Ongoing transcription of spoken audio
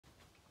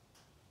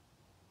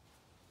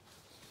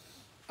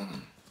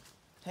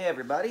Hey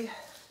everybody,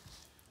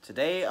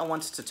 today I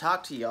want to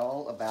talk to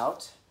y'all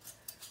about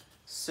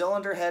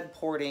cylinder head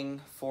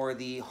porting for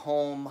the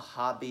home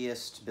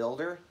hobbyist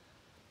builder.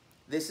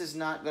 This is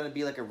not going to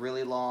be like a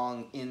really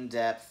long,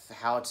 in-depth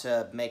how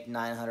to make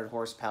 900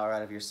 horsepower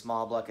out of your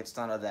small block. It's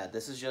none of that.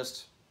 This is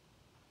just,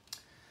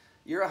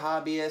 you're a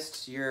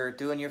hobbyist, you're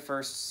doing your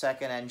first,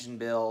 second engine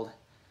build,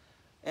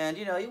 and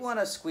you know, you want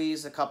to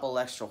squeeze a couple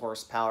extra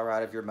horsepower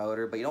out of your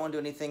motor, but you don't want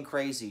to do anything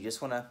crazy. You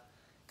just want to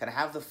kind of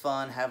have the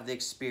fun, have the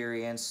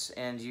experience,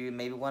 and you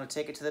maybe want to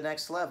take it to the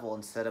next level.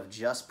 Instead of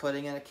just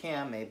putting in a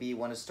cam, maybe you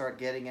want to start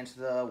getting into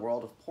the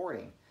world of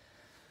porting.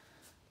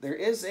 There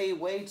is a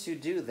way to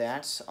do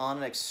that on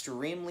an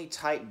extremely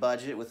tight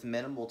budget with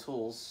minimal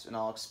tools, and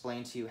I'll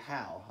explain to you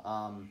how.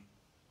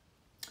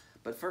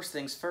 But first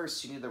things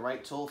first, you need the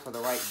right tool for the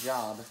right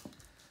job.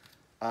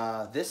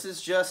 This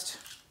is just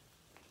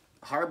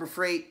Harbor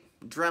Freight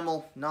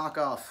Dremel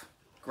knockoff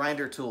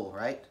grinder tool,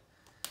 right?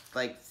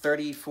 Like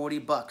 30, 40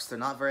 bucks. They're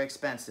not very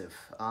expensive.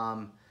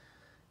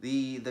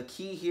 The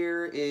key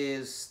here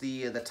is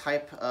the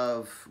type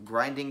of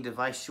grinding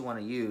device you want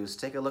to use.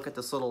 Take a look at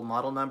this little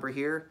model number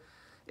here.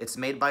 It's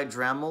made by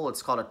Dremel.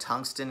 It's called a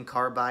tungsten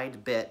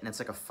carbide bit, and it's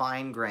like a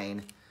fine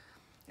grain.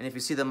 And if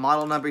you see the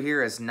model number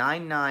here is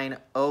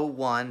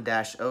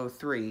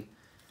 9901-03.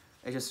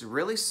 It's just a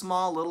really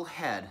small little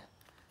head,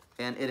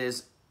 and it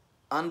is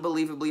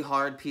unbelievably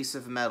hard piece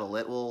of metal.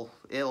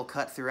 It'll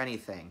cut through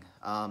anything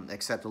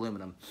except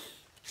aluminum.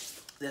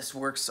 This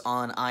works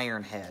on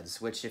iron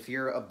heads, which if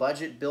you're a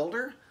budget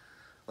builder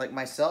like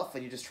myself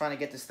and you're just trying to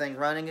get this thing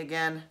running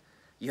again,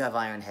 you have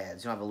iron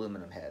heads, you don't have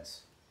aluminum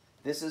heads.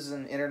 This is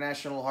an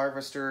International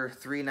Harvester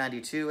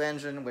 392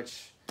 engine,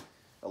 which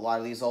a lot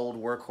of these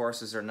old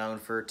workhorses are known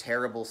for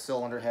terrible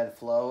cylinder head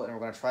flow, and we're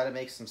going to try to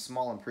make some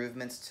small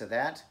improvements to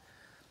that.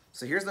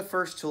 So here's the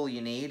first tool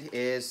you need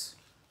is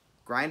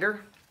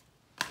grinder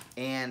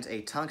and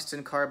a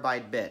tungsten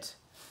carbide bit.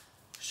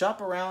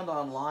 Shop around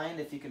online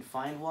if you can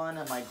find one.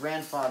 My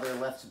grandfather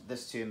left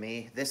this to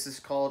me. This is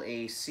called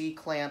a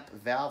C-clamp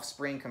valve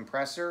spring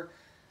compressor.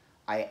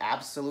 I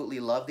absolutely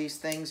love these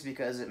things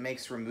because it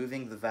makes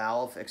removing the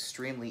valve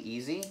extremely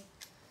easy.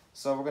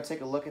 So we're going to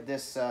take a look at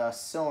this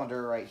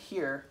cylinder right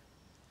here,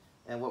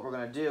 and what we're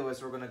going to do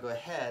is we're going to go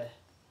ahead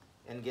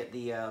and get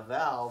the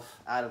valve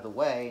out of the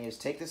way. And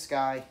just take this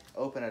guy,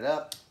 open it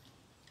up,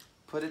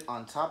 put it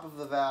on top of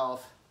the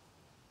valve,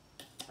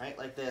 right,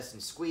 like this,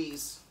 and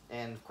squeeze.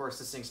 And of course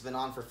this thing's been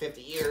on for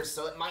 50 years,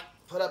 so it might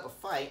put up a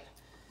fight.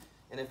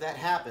 And if that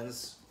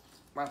happens,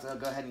 we're going to have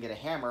to go ahead and get a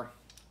hammer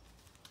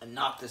and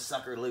knock this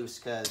sucker loose,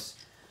 because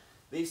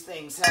these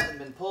things haven't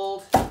been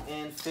pulled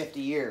in 50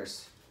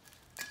 years.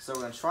 So we're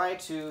going to try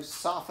to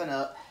soften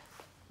up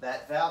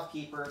that valve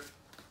keeper.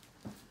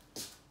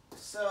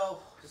 So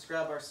just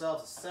grab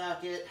ourselves a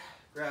socket,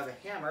 grab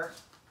a hammer.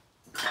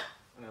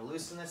 I'm going to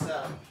loosen this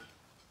up.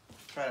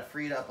 Try to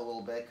free it up a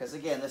little bit, because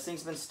again, this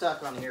thing's been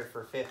stuck on here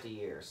for 50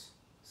 years.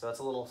 So it's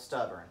a little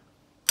stubborn.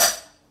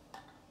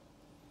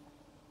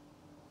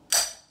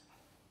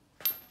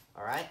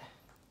 All right.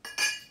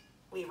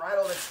 We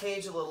rattle this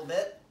cage a little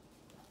bit.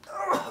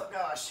 Oh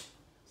gosh,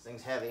 this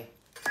thing's heavy.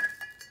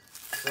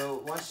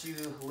 So once you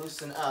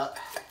loosen up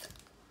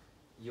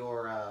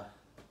your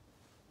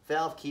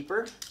valve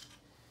keeper,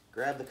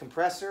 grab the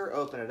compressor,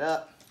 open it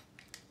up,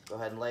 go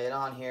ahead and lay it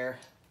on here.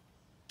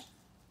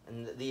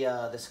 And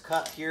this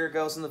cup here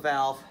goes in the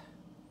valve.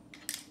 I'm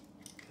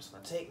just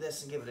going to take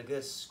this and give it a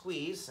good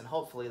squeeze, and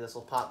hopefully this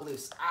will pop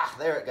loose. Ah,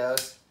 there it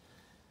goes.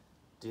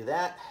 Do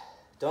that.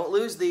 Don't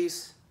lose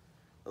these.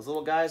 Those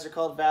little guys are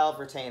called valve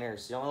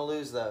retainers. You don't want to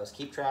lose those.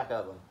 Keep track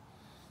of them.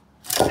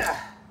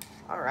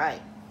 All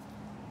right.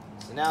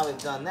 So now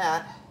we've done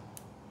that,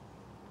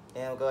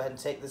 and we'll go ahead and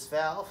take this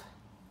valve,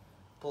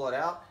 pull it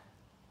out.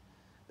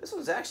 This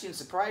one's actually in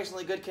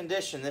surprisingly good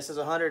condition. This has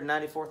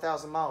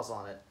 194,000 miles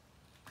on it.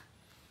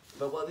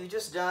 But what we've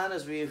just done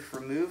is we've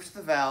removed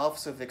the valve,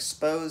 so we've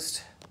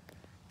exposed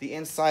the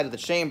inside of the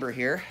chamber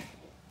here.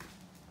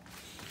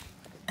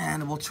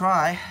 And we'll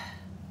try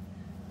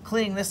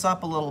cleaning this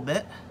up a little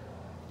bit.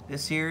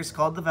 This here is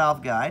called the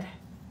valve guide.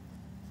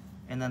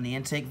 And then the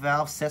intake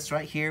valve sits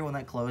right here. When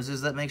that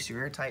closes, that makes your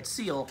airtight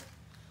seal.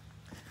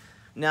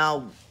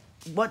 Now,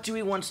 what do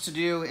we want to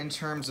do in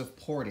terms of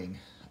porting?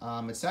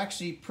 It's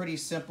actually pretty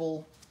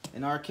simple.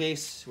 In our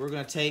case, we're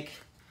going to take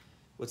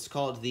what's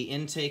called the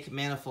intake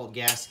manifold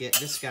gasket,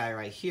 this guy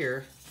right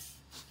here.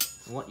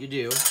 And what you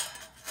do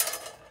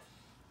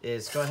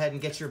is go ahead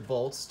and get your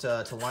bolts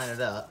to line it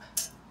up.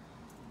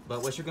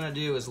 But what you're going to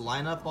do is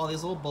line up all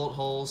these little bolt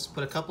holes,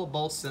 put a couple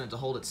bolts in it to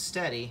hold it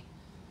steady,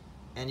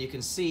 and you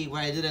can see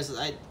what I did is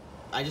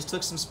I just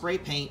took some spray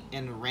paint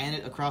and ran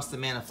it across the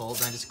manifold,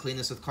 and I just cleaned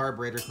this with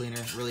carburetor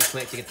cleaner really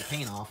quick to get the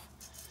paint off.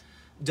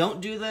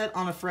 Don't do that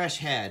on a fresh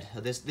head.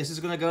 This is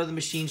going to go to the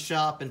machine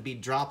shop and be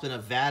dropped in a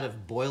vat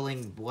of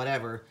boiling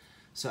whatever,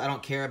 so I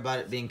don't care about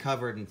it being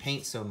covered in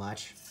paint so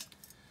much.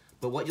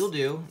 But what you'll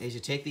do is you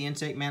take the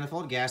intake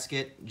manifold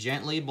gasket,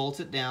 gently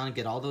bolt it down,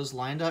 get all those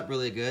lined up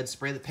really good,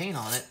 spray the paint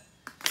on it.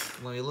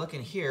 When we look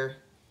in here,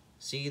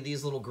 see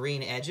these little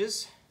green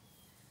edges?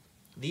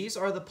 these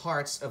are the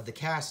parts of the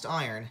cast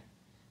iron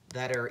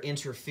that are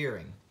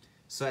interfering.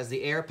 So as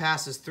the air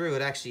passes through,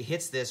 it actually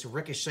hits this,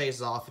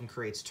 ricochets off, and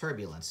creates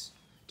turbulence.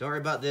 Don't worry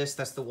about this.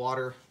 That's the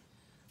water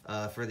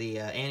for the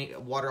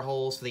water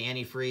holes for the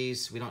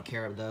antifreeze. We don't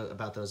care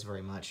about those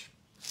very much.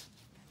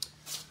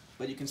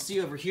 But you can see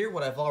over here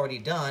what I've already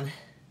done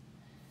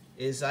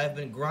is I've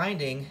been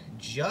grinding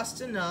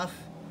just enough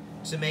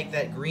to make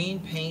that green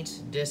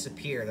paint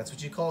disappear. That's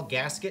what you call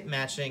gasket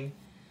matching.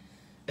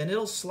 And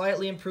it'll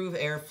slightly improve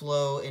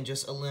airflow and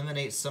just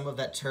eliminate some of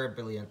that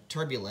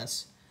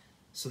turbulence.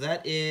 So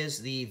that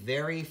is the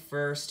very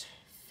first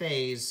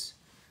phase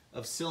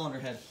of cylinder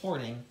head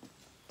porting.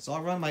 So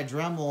I'll run my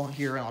Dremel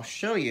here and I'll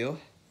show you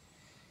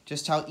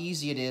just how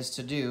easy it is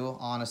to do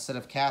on a set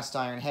of cast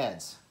iron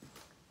heads.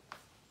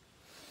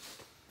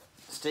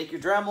 Just take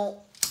your Dremel,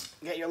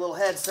 get your little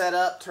head set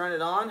up, turn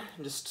it on,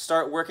 and just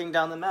start working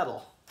down the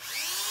metal.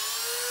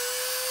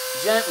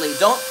 Gently,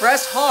 don't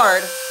press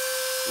hard.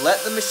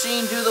 Let the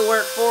machine do the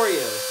work for you.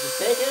 Just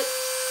take it,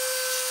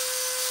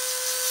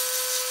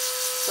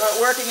 start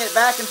working it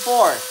back and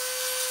forth.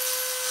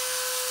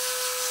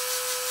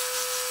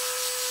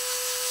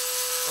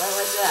 Right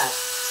like that.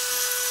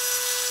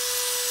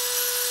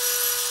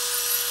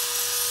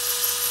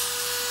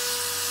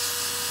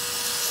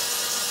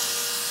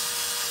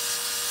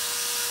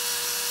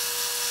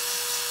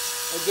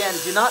 Again,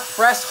 do not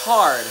press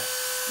hard.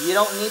 You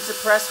don't need to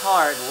press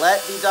hard.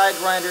 Let the die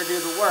grinder do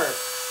the work.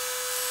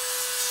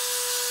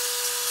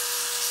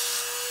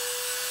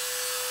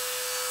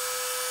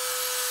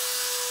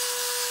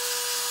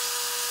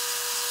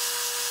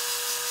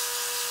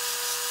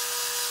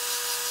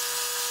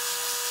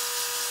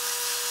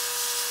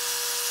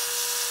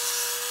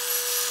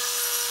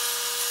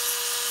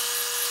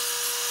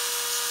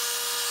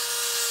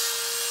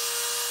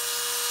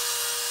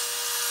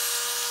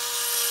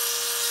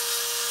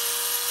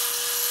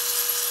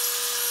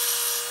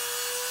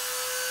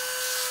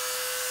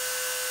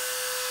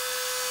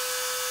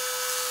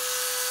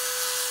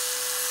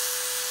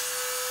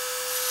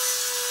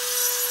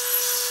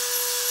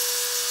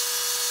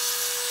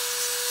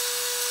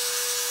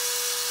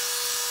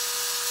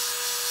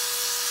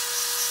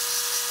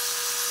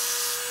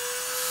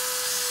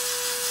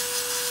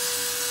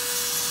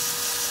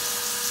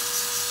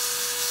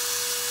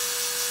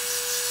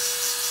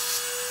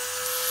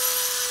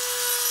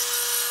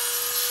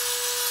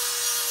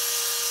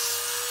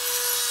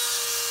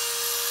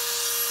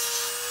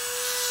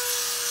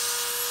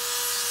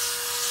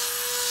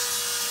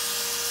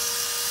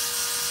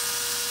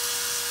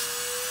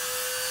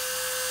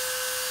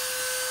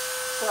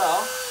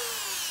 So,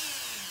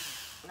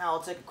 now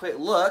I'll take a quick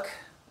look,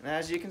 and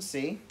as you can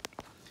see,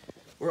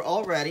 we're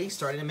already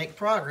starting to make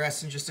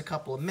progress in just a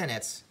couple of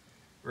minutes.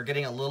 We're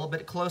getting a little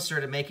bit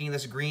closer to making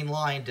this green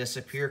line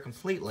disappear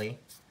completely.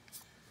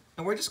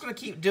 And we're just going to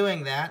keep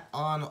doing that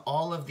on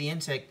all of the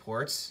intake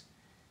ports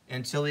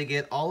until we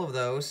get all of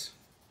those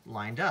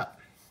lined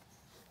up.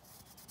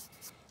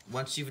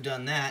 Once you've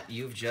done that,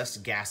 you've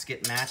just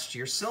gasket matched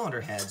your cylinder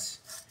heads.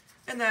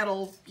 And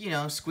that'll,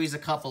 squeeze a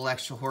couple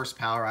extra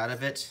horsepower out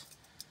of it.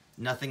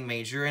 Nothing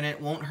major, and it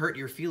won't hurt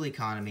your fuel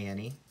economy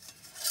any.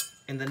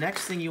 And the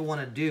next thing you want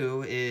to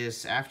do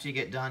is, after you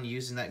get done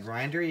using that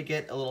grinder, you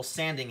get a little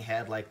sanding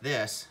head like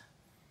this.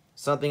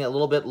 Something a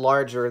little bit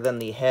larger than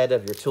the head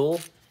of your tool.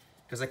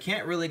 Because I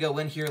can't really go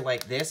in here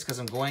like this because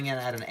I'm going in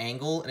at an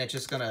angle, and it's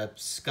just going to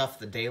scuff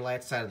the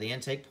daylight side of the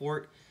intake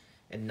port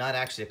and not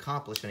actually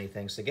accomplish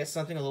anything. So get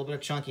something a little bit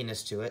of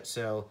chunkiness to it.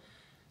 So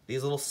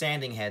these little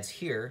sanding heads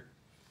here.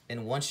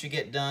 And once you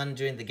get done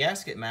doing the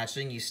gasket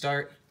matching, you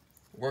start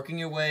working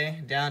your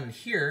way down in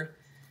here,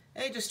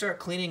 and you just start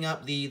cleaning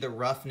up the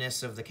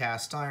roughness of the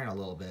cast iron a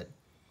little bit.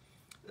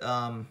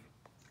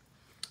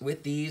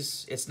 With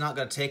these, it's not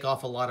going to take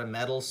off a lot of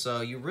metal, so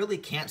you really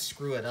can't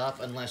screw it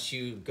up unless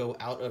you go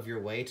out of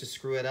your way to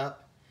screw it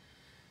up.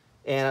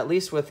 And at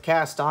least with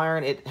cast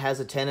iron, it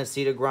has a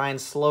tendency to grind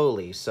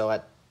slowly, so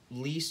at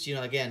least,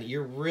 again,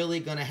 you're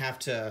really going to have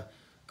to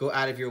go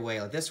out of your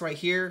way. Like this right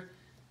here,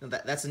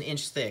 that's an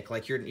inch thick.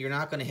 Like you're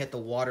not going to hit the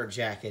water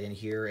jacket in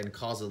here and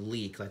cause a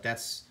leak. Like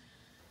that's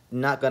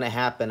not going to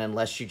happen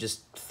unless you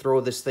just throw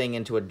this thing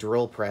into a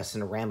drill press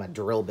and ram a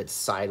drill bit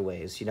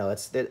sideways.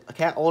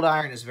 Old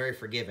iron is very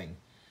forgiving.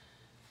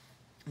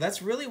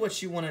 That's really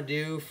what you want to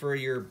do for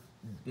your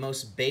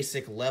most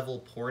basic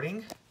level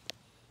porting.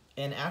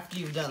 And after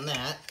you've done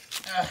that,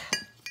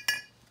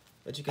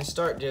 what you can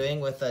start doing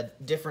with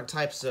different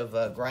types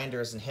of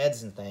grinders and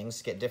heads and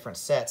things, get different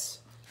sets,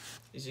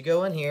 is you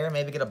go in here,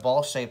 maybe get a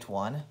ball-shaped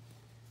one,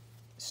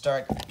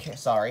 start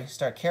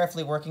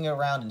carefully working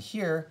around in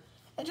here,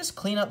 and just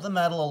clean up the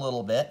metal a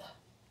little bit.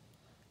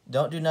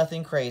 Don't do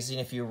nothing crazy,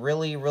 and if you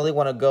really, really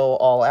want to go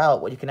all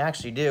out, what you can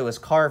actually do is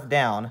carve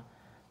down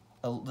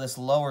this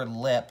lower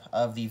lip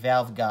of the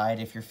valve guide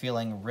if you're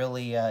feeling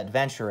really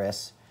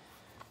adventurous.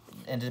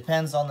 And it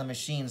depends on the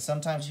machine.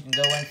 Sometimes you can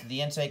go in through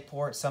the intake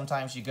port,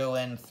 sometimes you go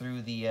in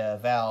through the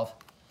valve.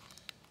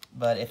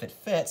 But if it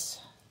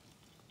fits,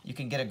 you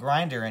can get a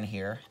grinder in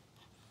here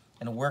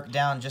and work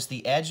down just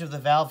the edge of the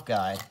valve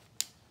guide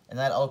and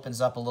that opens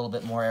up a little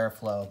bit more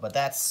airflow. But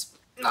that's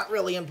not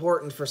really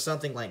important for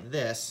something like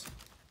this,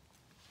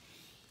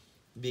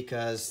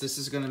 because this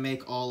is going to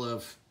make all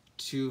of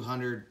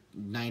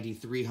 290,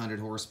 300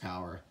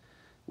 horsepower.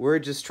 We're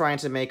just trying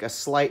to make a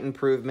slight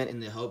improvement in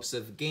the hopes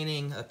of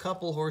gaining a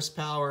couple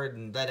horsepower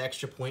and that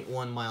extra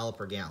 0.1 mile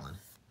per gallon.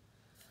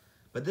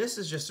 But this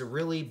is just a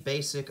really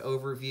basic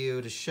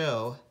overview to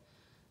show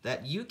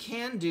that you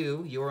can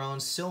do your own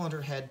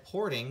cylinder head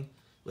porting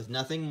with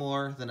nothing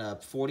more than a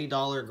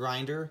 $40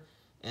 grinder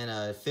and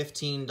a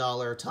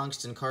 $15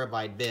 tungsten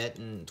carbide bit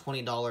and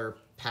 $20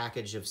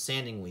 package of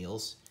sanding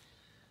wheels.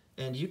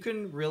 And you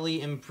can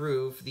really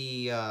improve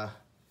the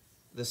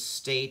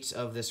state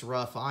of this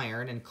rough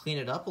iron and clean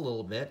it up a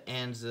little bit.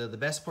 And the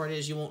best part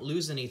is you won't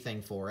lose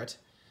anything for it.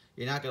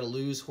 You're not going to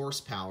lose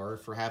horsepower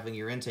for having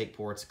your intake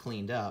ports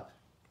cleaned up.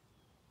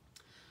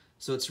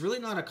 So it's really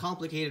not a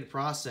complicated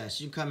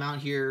process. You can come out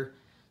here,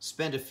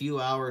 spend a few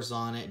hours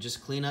on it,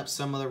 just clean up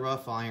some of the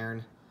rough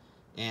iron,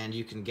 and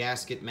you can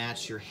gasket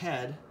match your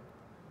head.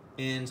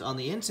 And on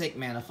the intake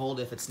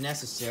manifold, if it's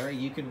necessary,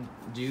 you can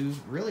do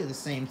really the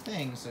same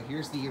thing. So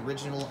here's the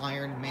original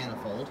iron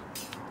manifold.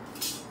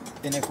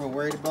 And if we're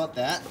worried about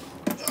that,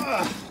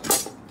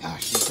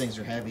 gosh, these things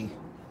are heavy.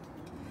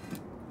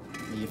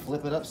 You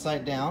flip it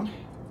upside down,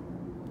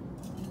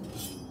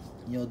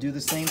 you'll do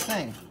the same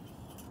thing.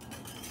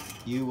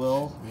 You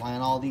will line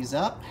all these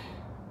up,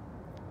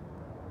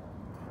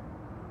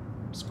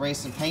 spray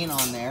some paint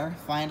on there,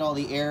 find all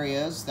the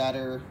areas that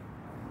are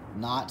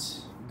not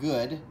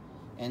good,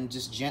 and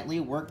just gently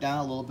work down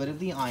a little bit of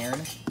the iron,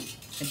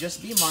 and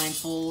just be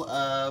mindful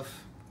of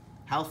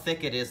how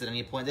thick it is at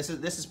any point. This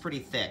is pretty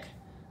thick.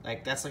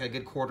 Like, that's like a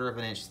good 1/4 of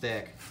an inch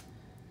thick.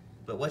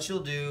 But what you'll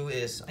do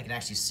is, I can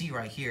actually see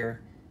right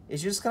here,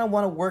 is you're just gonna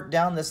wanna work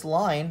down this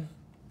line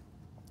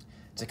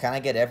to kind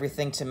of get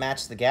everything to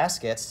match the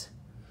gaskets,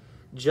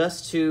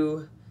 just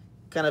to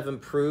kind of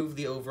improve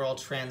the overall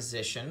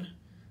transition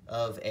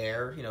of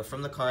air, you know,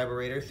 from the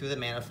carburetor through the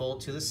manifold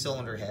to the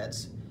cylinder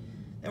heads.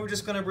 And we're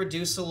just gonna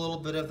reduce a little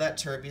bit of that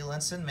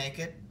turbulence and make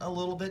it a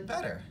little bit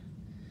better.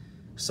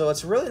 So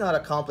it's really not a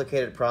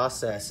complicated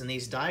process. And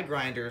these die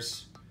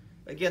grinders,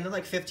 again, they're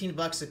like 15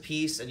 bucks a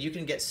piece, and you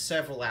can get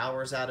several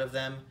hours out of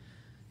them.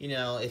 You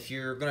know, if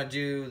you're gonna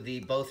do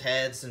both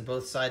heads and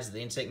both sides of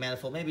the intake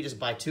manifold, maybe just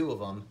buy 2 of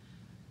them.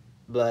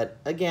 But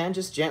again,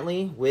 just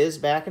gently whiz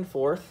back and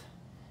forth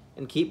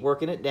and keep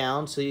working it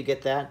down so you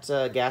get that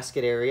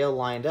gasket area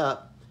lined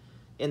up.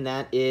 And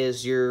that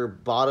is your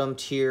bottom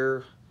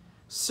tier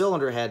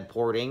cylinder head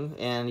porting,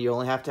 and you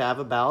only have to have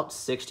about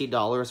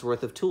 $60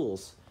 worth of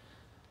tools.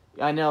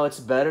 I know it's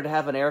better to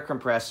have an air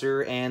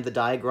compressor and the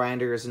die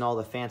grinders and all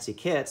the fancy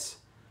kits,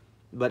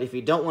 but if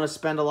you don't want to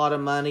spend a lot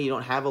of money, you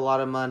don't have a lot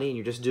of money, and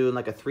you're just doing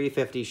like a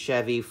 $350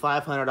 Chevy,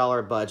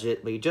 $500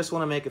 budget, but you just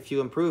want to make a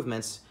few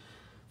improvements,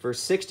 for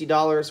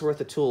 $60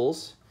 worth of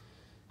tools,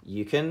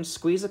 you can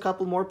squeeze a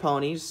couple more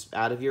ponies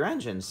out of your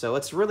engine. So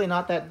it's really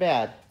not that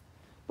bad.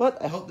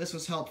 But I hope this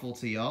was helpful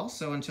to y'all.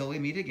 So until we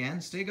meet again,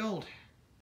 stay gold.